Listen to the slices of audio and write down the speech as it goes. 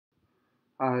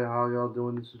Hi, how y'all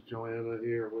doing? This is Joanna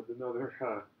here with another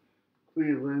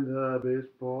Cleveland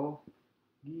baseball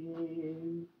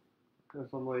game. Cause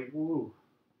I'm like, woo,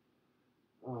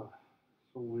 so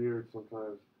weird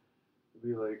sometimes to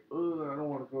be like, oh, I don't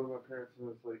want to go to my parents, and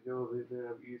it's like, yo, they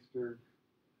have Easter,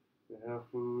 they have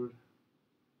food,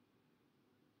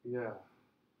 yeah.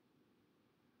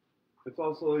 It's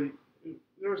also like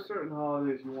there are certain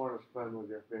holidays you want to spend with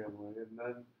your family, and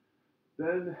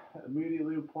then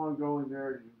immediately upon going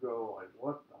there, you go like,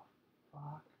 what the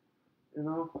fuck, you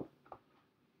know?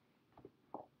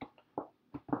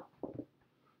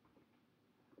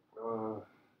 Uh,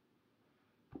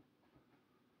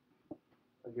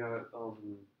 I got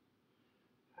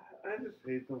I just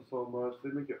hate them so much. They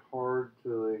make it hard to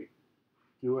like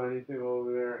do anything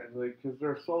over there, and like because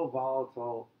they're so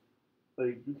volatile,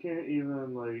 like you can't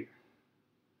even like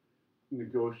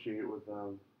negotiate with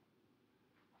them.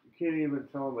 You can't even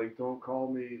tell them like don't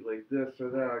call me like this or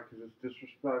that because it's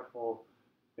disrespectful.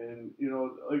 And you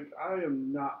know, like I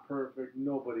am not perfect.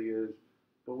 Nobody is.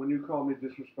 But when you call me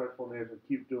disrespectful names and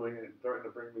keep doing it and threaten to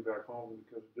bring me back home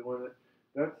because of doing it,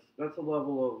 that's a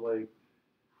level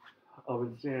of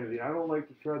insanity. I don't like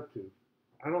to tread to.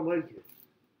 I don't like it.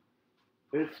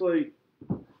 It's like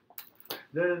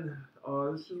then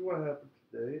this is what happened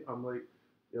today. I'm like,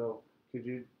 yo, could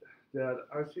you, Dad?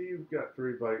 I see you've got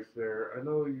three bikes there. I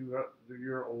know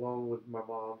you're alone with my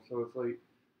mom, so it's like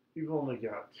you've only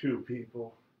got two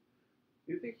people.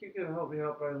 Do you think you can help me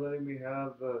out by letting me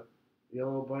have the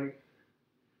yellow bike?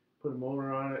 Put a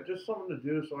motor on it, just something to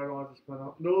do, so I don't have to spend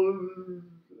out. No,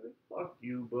 fuck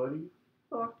you, buddy.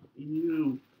 Fuck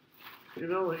you. You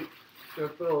know, like, I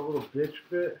feel a little bitch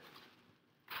fit.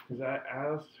 Because I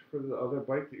asked for the other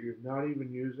bike that you're not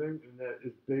even using and that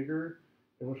is bigger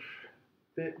and would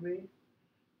fit me.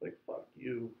 Like, fuck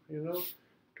you, you know?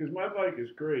 Because my bike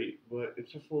is great, but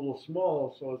it's just a little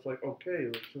small, so it's like, okay,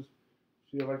 let's just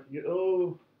see if I can get,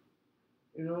 you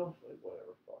know? Like,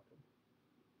 whatever, fuck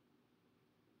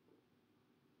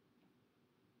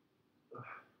them.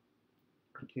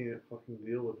 I can't fucking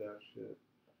deal with that shit.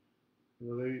 You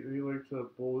know, they like to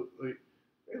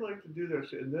they like to do that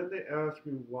shit, and then they ask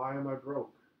me, why am I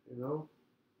broke? You know?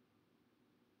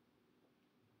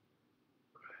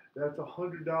 That's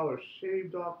 $100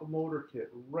 shaved off a motor kit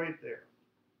right there.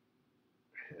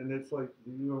 And it's like,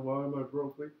 you know, why am I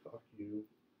broke? Like, fuck you.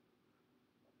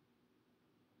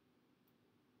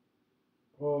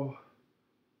 Oh,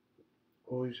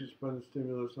 oh, you should spend the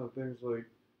stimulus on things like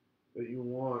that you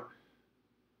want.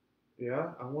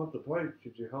 Yeah, I want the bike.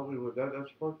 Could you help me with that?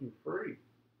 That's fucking free.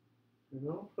 You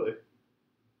know? Like,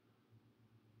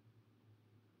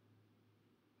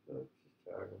 just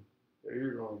tag them. There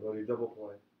you're going, buddy. Double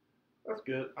play. That's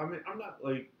good. I mean, I'm not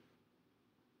like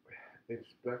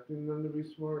expecting them to be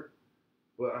smart,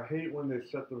 but I hate when they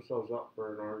set themselves up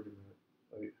for an argument.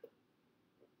 Like,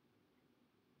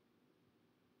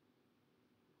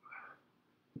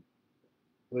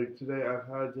 like today, I've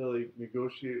had to like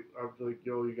negotiate. I'm like,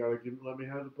 yo, you gotta let me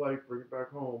have the bike, bring it back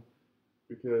home,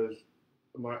 because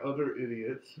my other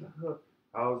idiots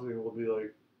housing will be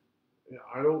like,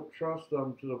 I don't trust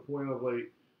them to the point of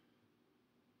like,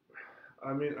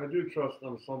 I mean, I do trust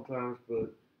them sometimes,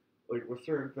 but like with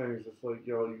certain things, it's like,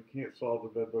 yo, you can't solve the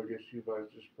bedbug issue by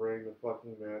just spraying the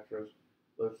fucking mattress.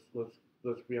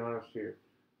 Let's be honest here.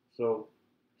 So,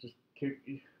 just kick.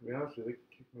 To be honest with you, they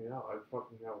could kick me out. I'd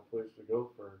fucking have a place to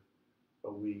go for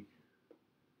a week.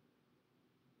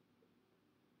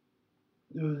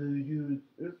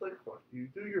 It's like fuck you.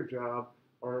 Do your job,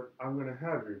 or I'm gonna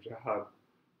have your job.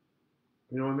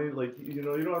 You know what I mean? Like you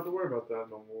know, you don't have to worry about that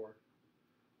no more.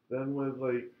 Then with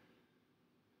like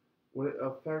when it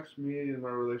affects me and my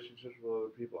relationships with other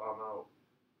people, I'm out.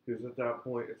 Because at that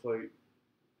point, it's like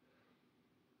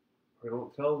I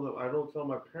don't tell them. I don't tell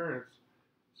my parents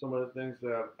some of the things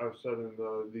that I've said in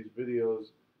these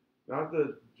videos. Not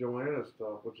the Joanna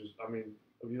stuff, which is, I mean,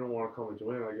 if you don't want to call me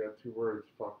Joanna, I got two words.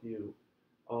 Fuck you.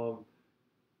 Um,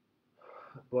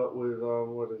 but with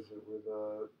what is it? With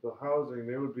the housing,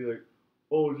 they would be like,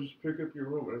 "Oh, just pick up your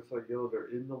room," and it's like, "Yo,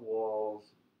 they're in the walls."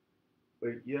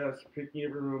 Like, yes, picking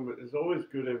up your room is always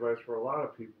good advice for a lot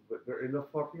of people, but they're in the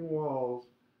fucking walls.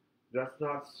 That's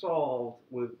not solved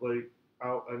with like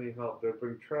out any help. There have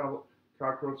been travel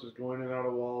cockroaches going in and out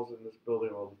of walls in this building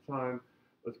all the time.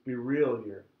 Let's be real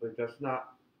here. Like that's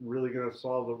not really gonna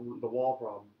solve the wall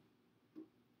problem.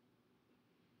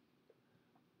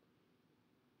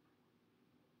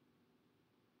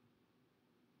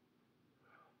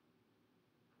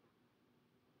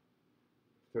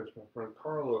 Text my friend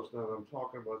Carlos now that I'm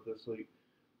talking about this like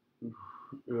in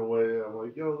a way I'm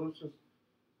like, yo, let's just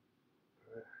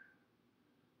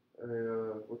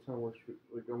what time works for,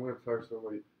 like, I'm gonna text them,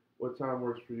 like, what time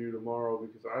works for you tomorrow,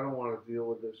 because I don't want to deal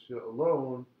with this shit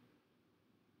alone.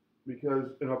 Because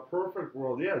in a perfect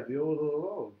world, yeah, deal with it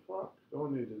alone. Fuck,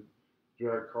 don't need to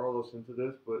drag Carlos into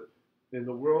this. But in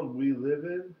the world we live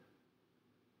in,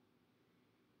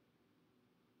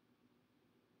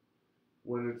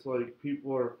 when it's like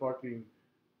people are fucking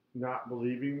not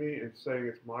believing me and saying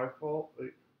it's my fault,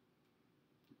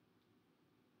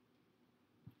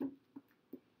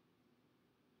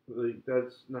 like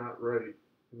that's not right,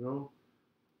 you know.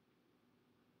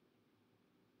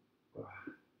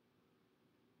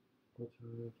 What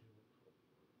time?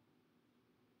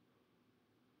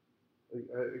 Like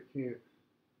I can't.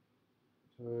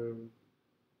 Time.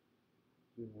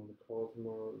 Do you want to call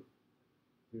tomorrow?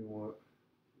 Do you want to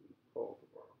call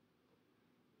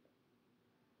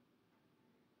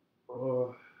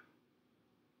tomorrow?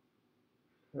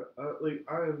 Like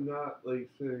I am not like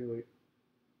saying like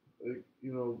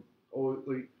oh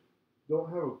like don't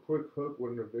have a quick hook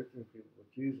when they're evicting people. But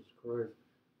Jesus Christ,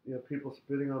 you have people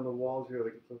spitting on the walls here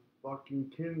like it's a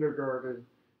fucking kindergarten,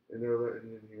 and they're letting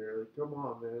in here. Like, come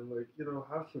on, man. Like,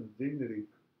 have some dignity.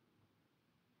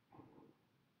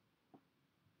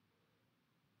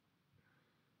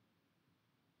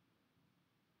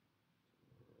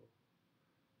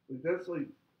 Like, that's like,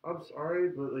 I'm sorry,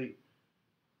 but like,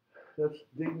 that's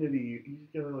dignity. He's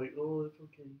gonna like, oh, it's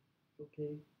okay, it's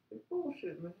okay. Like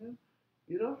bullshit, man.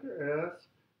 Get off your ass.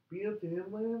 Be a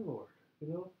damn landlord. You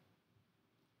know.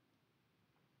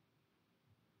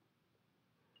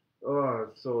 Oh,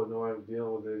 it's so annoying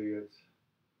dealing with idiots.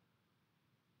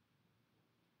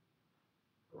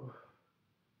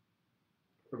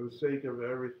 For the sake of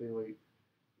everything, like,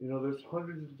 there's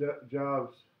hundreds of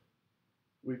jobs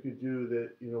we could do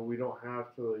that, we don't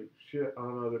have to like shit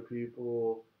on other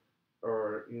people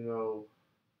or,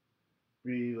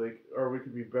 be like, or we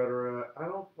could be better at. I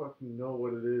don't fucking know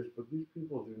what it is, but these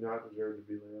people do not deserve to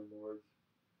be landlords.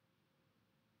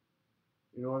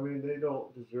 You know what I mean? They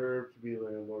don't deserve to be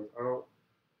landlords.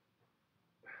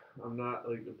 I'm not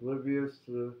like oblivious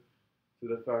to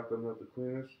the fact I'm not the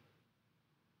cleanest,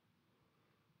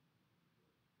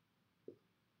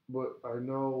 but I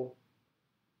know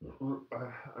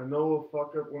a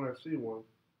fuck up when I see one.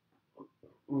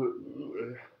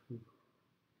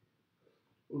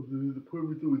 Oh, the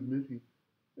apartment's always messy.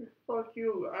 Fuck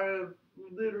you. I have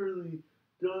literally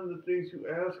done the things you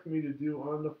asked me to do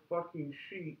on the fucking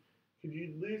sheet. Could you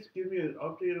at least give me an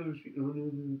update on the sheet? Oh,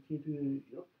 no, no, can't do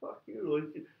that. Fuck you.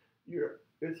 Like,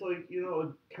 it's like,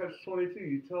 catch 22.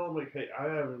 You tell them, like, hey, I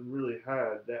haven't really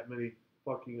had that many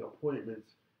fucking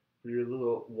appointments for your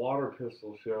little water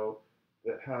pistol show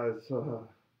that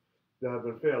that have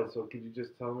been failed. So could you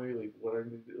just tell me, like, what I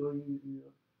need to do?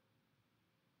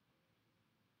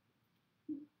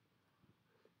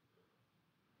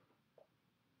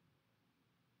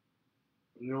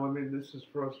 I mean, this is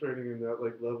frustrating in that,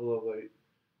 like, level of, like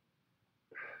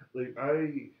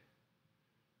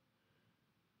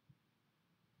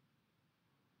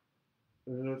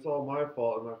and it's all my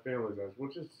fault and my family's eyes,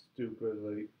 which is stupid.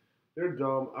 Like, they're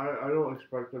dumb. I don't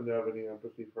expect them to have any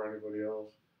empathy for anybody else.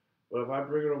 But if I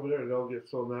bring it over there, they'll get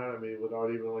so mad at me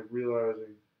without even like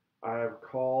realizing I have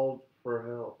called for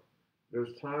help.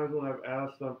 There's times when I've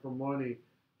asked them for money,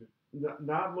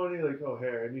 not money like, oh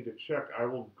hey, I need a check. I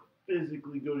will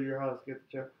physically go to your house get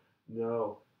the check.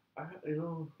 No, I you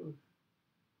know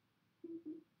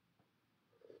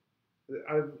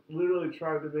I've literally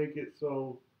tried to make it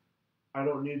so I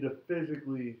don't need to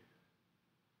physically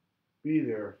be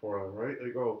there for them, right?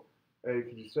 Like, oh, hey,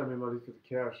 could you send me money to the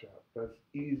cash app? That's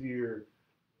easier,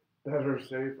 better,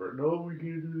 safer. No, we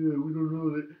can't do that. We don't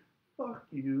know that. Fuck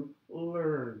you.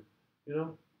 Learn. You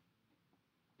know?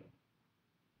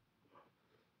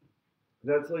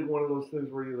 That's like one of those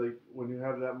things where you like, when you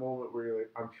have that moment where you're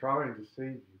like, I'm trying to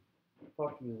save you.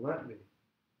 Fucking let me.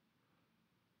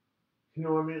 You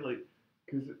know what I mean? Like,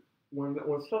 because when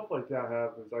stuff like that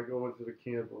happens, I go into the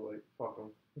camp of like, fuck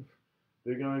them.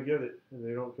 They're gonna get it, and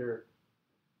they don't care.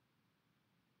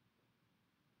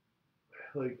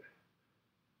 Like,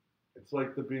 it's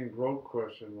like the being broke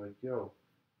question. Like, yo,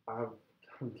 I'm,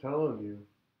 I'm telling you,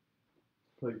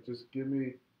 like, just give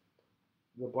me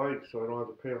the bike so I don't have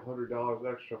to pay $100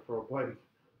 extra for a bike.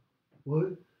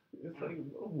 What? It's like,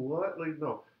 what? Like,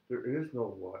 no, there is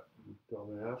no what, you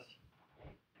dumbass.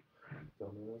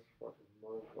 Dumbass, fucking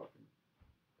motherfucking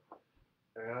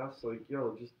ass. Like,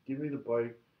 yo, just give me the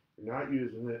bike. You're not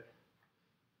using it.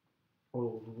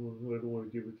 Oh, I don't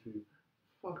want to give it to you.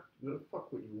 Fuck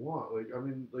what you want. Like, I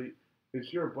mean, like,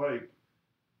 it's your bike.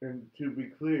 And to be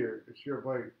clear, it's your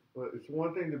bike. But it's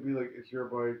one thing to be like, it's your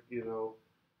bike,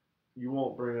 you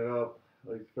won't bring it up.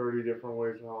 like 30 different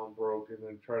ways how I'm broke and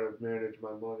then try to manage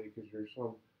my money because you're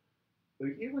some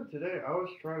like even today I was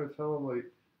trying to tell him like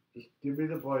just give me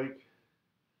the bike.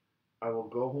 I will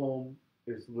go home.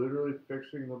 It's literally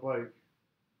fixing the bike.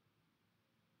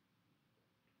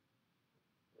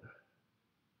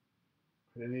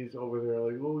 And he's over there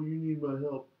like, oh, you need my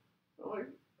help. I'm like,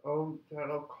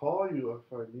 Dad, I'll call you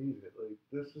if I need it. Like,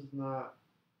 this is not.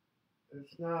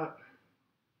 It's not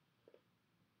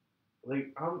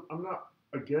like I'm not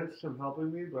against him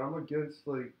helping me, but I'm against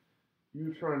like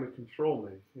you trying to control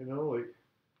me. You know, like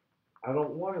I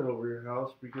don't want it over your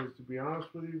house because to be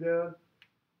honest with you, Dad,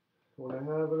 when I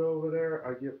have it over there,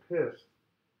 I get pissed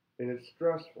and it's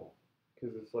stressful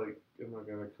because it's like, am I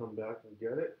gonna come back and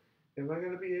get it? Am I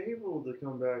gonna be able to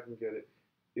come back and get it?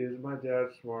 Is my dad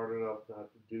smart enough not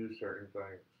to do certain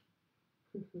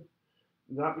things?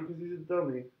 Not because he's a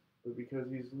dummy, but because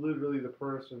he's literally the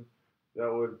person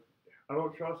that would. I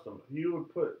don't trust him. He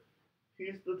would put.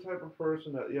 He's the type of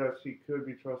person that yes, he could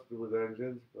be trusted with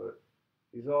engines, but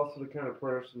he's also the kind of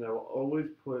person that will always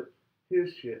put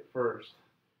his shit first.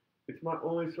 It's my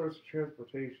only source of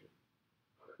transportation.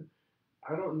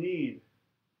 I don't need.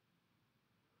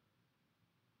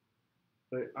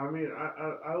 Like, I mean,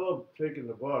 I love taking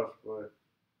the bus, but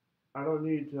I don't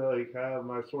need to like have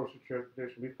my source of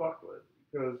transportation be fucked with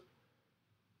because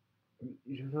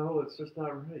you know it's just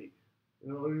not right.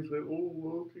 You know, he's like, oh,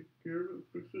 well, take care of it,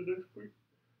 fix it next week.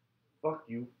 Fuck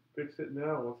you, fix it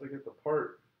now. Once I get the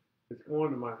part, it's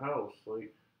going to my house.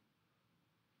 Like,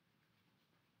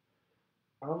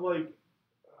 I'm like,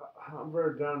 I'm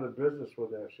very down to business with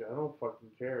that shit. I don't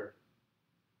fucking care.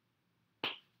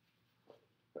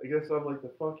 I guess I'm like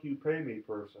the fuck you pay me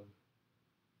person.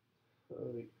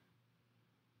 Like,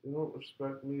 they don't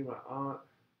respect me. My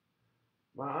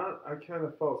aunt, I kind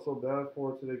of felt so bad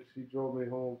for her today because she drove me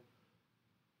home,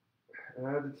 and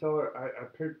I had to tell her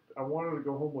I wanted to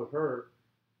go home with her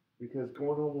because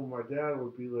going home with my dad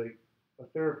would be like a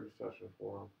therapy session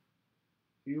for him.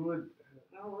 He would.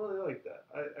 I don't really like that.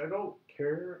 I don't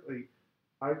care. Like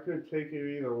I could take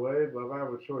it either way, but if I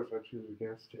have a choice, I choose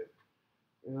against it.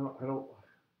 You know, I don't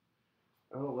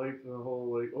like the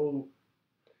whole like oh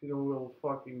you know we'll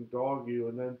fucking dog you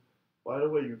and then by the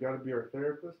way you got to be our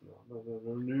therapist. No,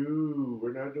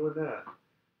 we're not doing that.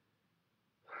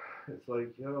 It's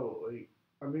like yo like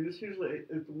I mean this usually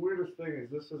it's the weirdest thing is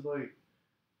this is like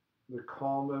the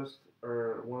calmest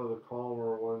or one of the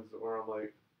calmer ones where I'm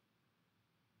like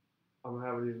I'm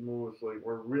having these moments like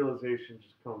where realization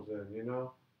just comes in, you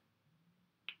know,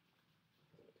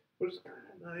 which is kind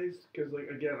of nice because like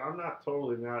again I'm not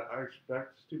totally mad. I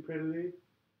expect stupidity,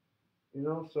 you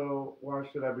know, so why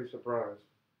should I be surprised?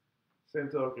 Same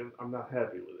token, I'm not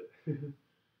happy with it.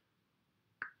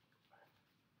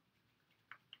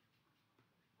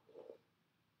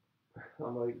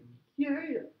 I'm like,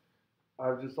 yeah.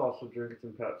 I'm just also drinking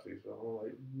some Pepsi, so I'm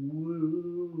like,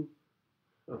 woo.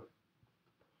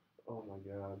 Oh my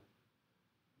god,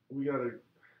 we gotta.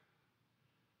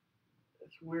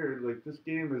 It's weird. Like this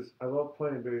game is. I love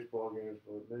playing baseball games,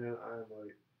 but man, I'm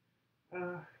like,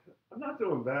 I'm not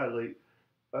doing bad. Like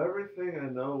everything I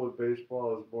know with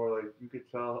baseball is more like you could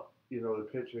tell. You know, the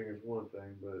pitching is one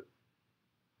thing, but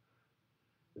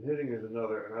the hitting is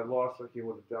another. And I lost that game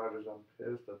with the Dodgers. I'm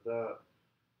pissed at that.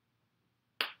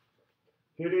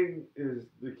 Hitting is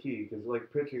the key because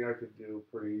like pitching I could do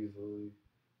pretty easily.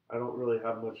 I don't really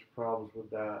have much problems with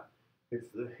that. It's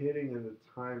the hitting and the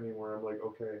timing where I'm like,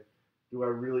 okay, do I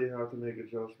really have to make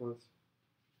adjustments?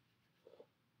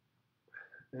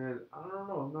 And I don't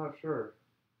know, I'm not sure.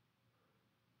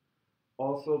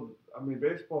 Also, I mean,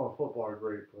 baseball and football are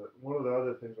great, but one of the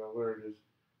other things I learned is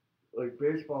like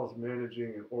baseball is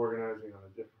managing and organizing on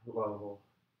a different level.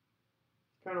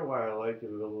 It's kind of why I like it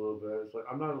a little bit. It's like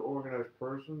I'm not an organized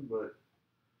person, but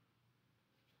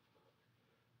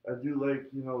I do like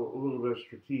a little bit of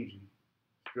strategy.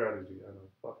 I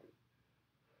don't fuck it.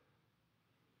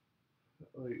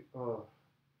 Like,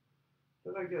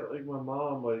 then I get like my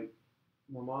mom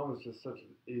is just such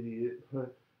an idiot,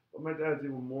 but my dad's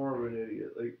even more of an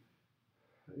idiot. Like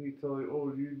he told me,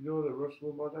 oh, do you know that Rush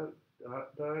Limbaugh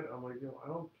died? I'm like, yo, I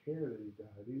don't care that he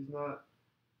died. He's not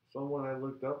someone I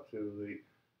looked up to. Like,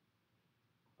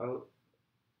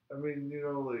 I mean,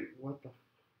 like what the,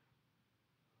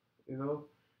 you know?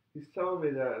 He's telling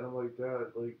me that, and I'm like,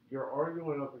 Dad, like you're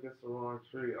arguing up against the wrong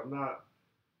tree. I'm not,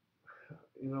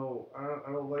 I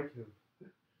don't like him.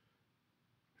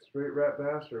 Straight rat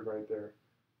bastard right there.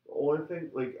 The only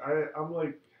thing, like, I'm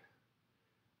like,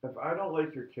 if I don't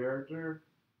like your character,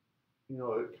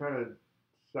 it kind of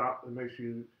it makes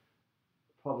you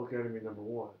public enemy number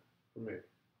one for me.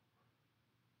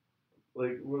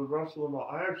 Like with Russell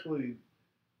Limbaugh, I actually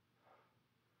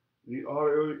the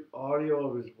audio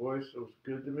of his voice was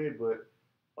good to me, but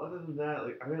other than that,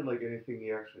 like I didn't like anything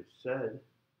he actually said.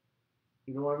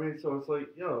 You know what I mean? So it's like,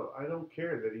 yo, I don't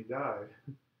care that he died.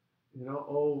 You know,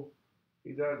 oh,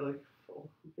 he died. Like, oh,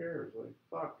 who cares? Like,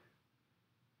 fuck.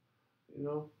 You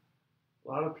know, a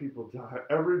lot of people die.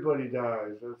 Everybody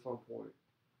dies at some point.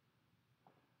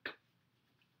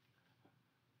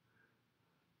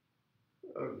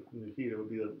 Nikita would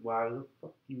be like, why the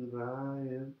fuck you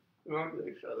lying? And I'd be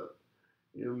like, shut up,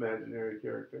 you imaginary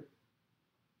character.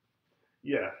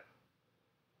 Yeah.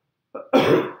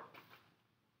 I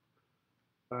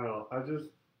don't know. I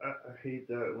hate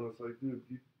that when it's like, dude,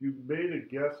 you made a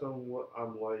guess on what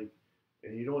I'm like,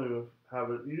 and you don't even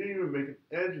have it. You didn't even make an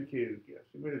educated guess.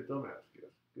 You made a dumbass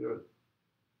guess. Good.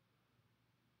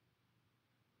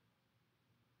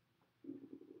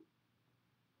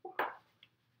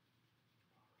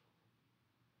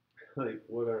 Like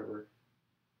whatever.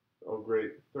 Oh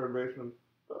great, third baseman.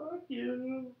 Fuck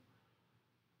you.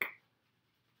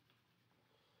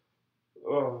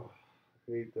 Oh,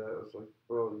 I hate that. It's like,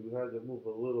 bro, you had to move a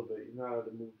little bit. You now had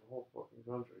to move the whole fucking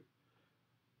country.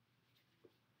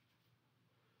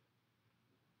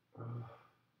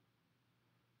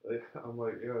 Like, I'm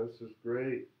like, yeah, this is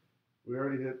great. We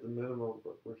already hit the minimum,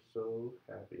 but we're so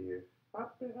happy here.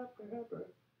 Happy, happy, happy.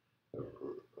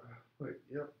 Like,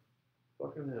 yep,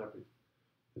 fucking happy.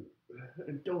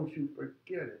 And don't you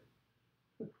forget it.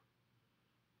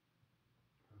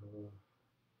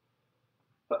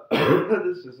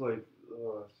 This is like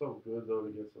so good though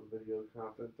to get some video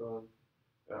content done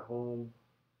at home.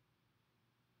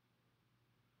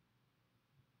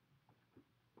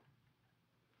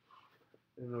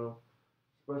 You know,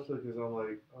 especially because I'm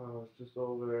like, oh, I was just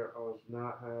over there. I was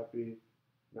not happy,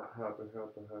 not happy,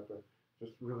 happy, happy.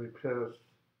 Just really pissed.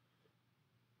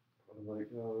 I'm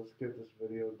like, no, let's get this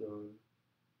video done.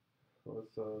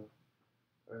 Let's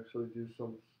actually do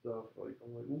some stuff. Like,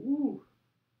 I'm like, woo,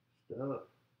 stuff.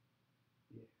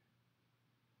 Yeah.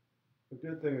 The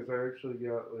good thing is I actually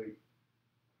got like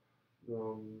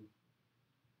um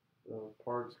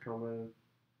parts coming.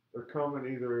 They're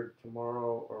coming either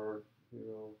tomorrow or you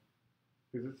know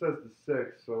because it says the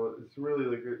 6th, so it's really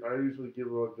like I usually give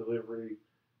a delivery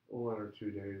 1 or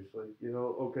 2 days. Like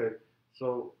okay,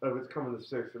 so if it's coming the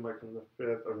 6th, it might come the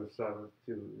 5th or the 7th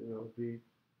too. Be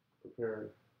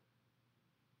prepared.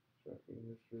 Checking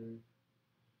history.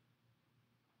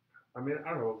 I mean,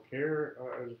 I don't care.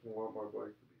 I just want my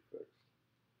bike to be fixed.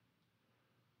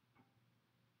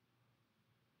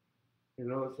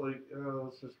 It's like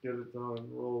let's just get it done,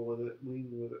 roll with it, lean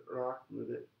with it, rock with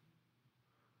it.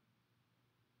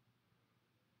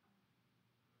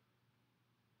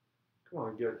 Come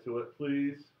on, get to it,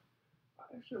 please.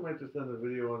 I actually might just end the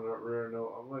video on that rare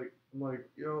note. I'm like,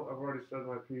 I've already said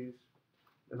my piece,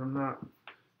 and I'm not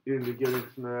into getting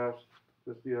smashed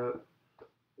just yet.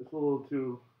 It's a little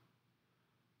too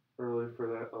early for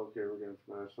that. Okay, we're getting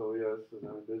smashed. So yeah, this is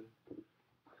ended.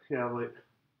 Yeah, I'm like,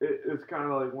 it's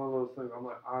kind of like one of those things. I'm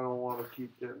like, I don't want to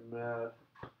keep getting mad.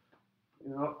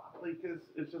 Like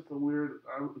it's just a weird.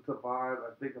 It's a vibe.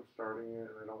 I think I'm starting it,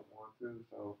 and I don't want to.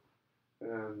 So,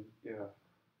 and yeah.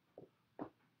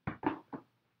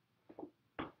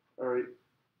 All right.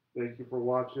 Thank you for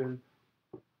watching.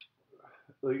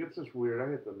 Like it's just weird. I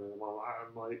hit the minimum.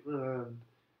 I'm like,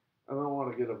 I don't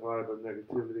want to get a vibe of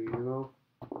negativity.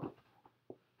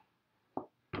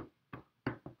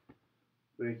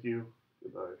 Thank you.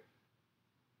 Goodbye.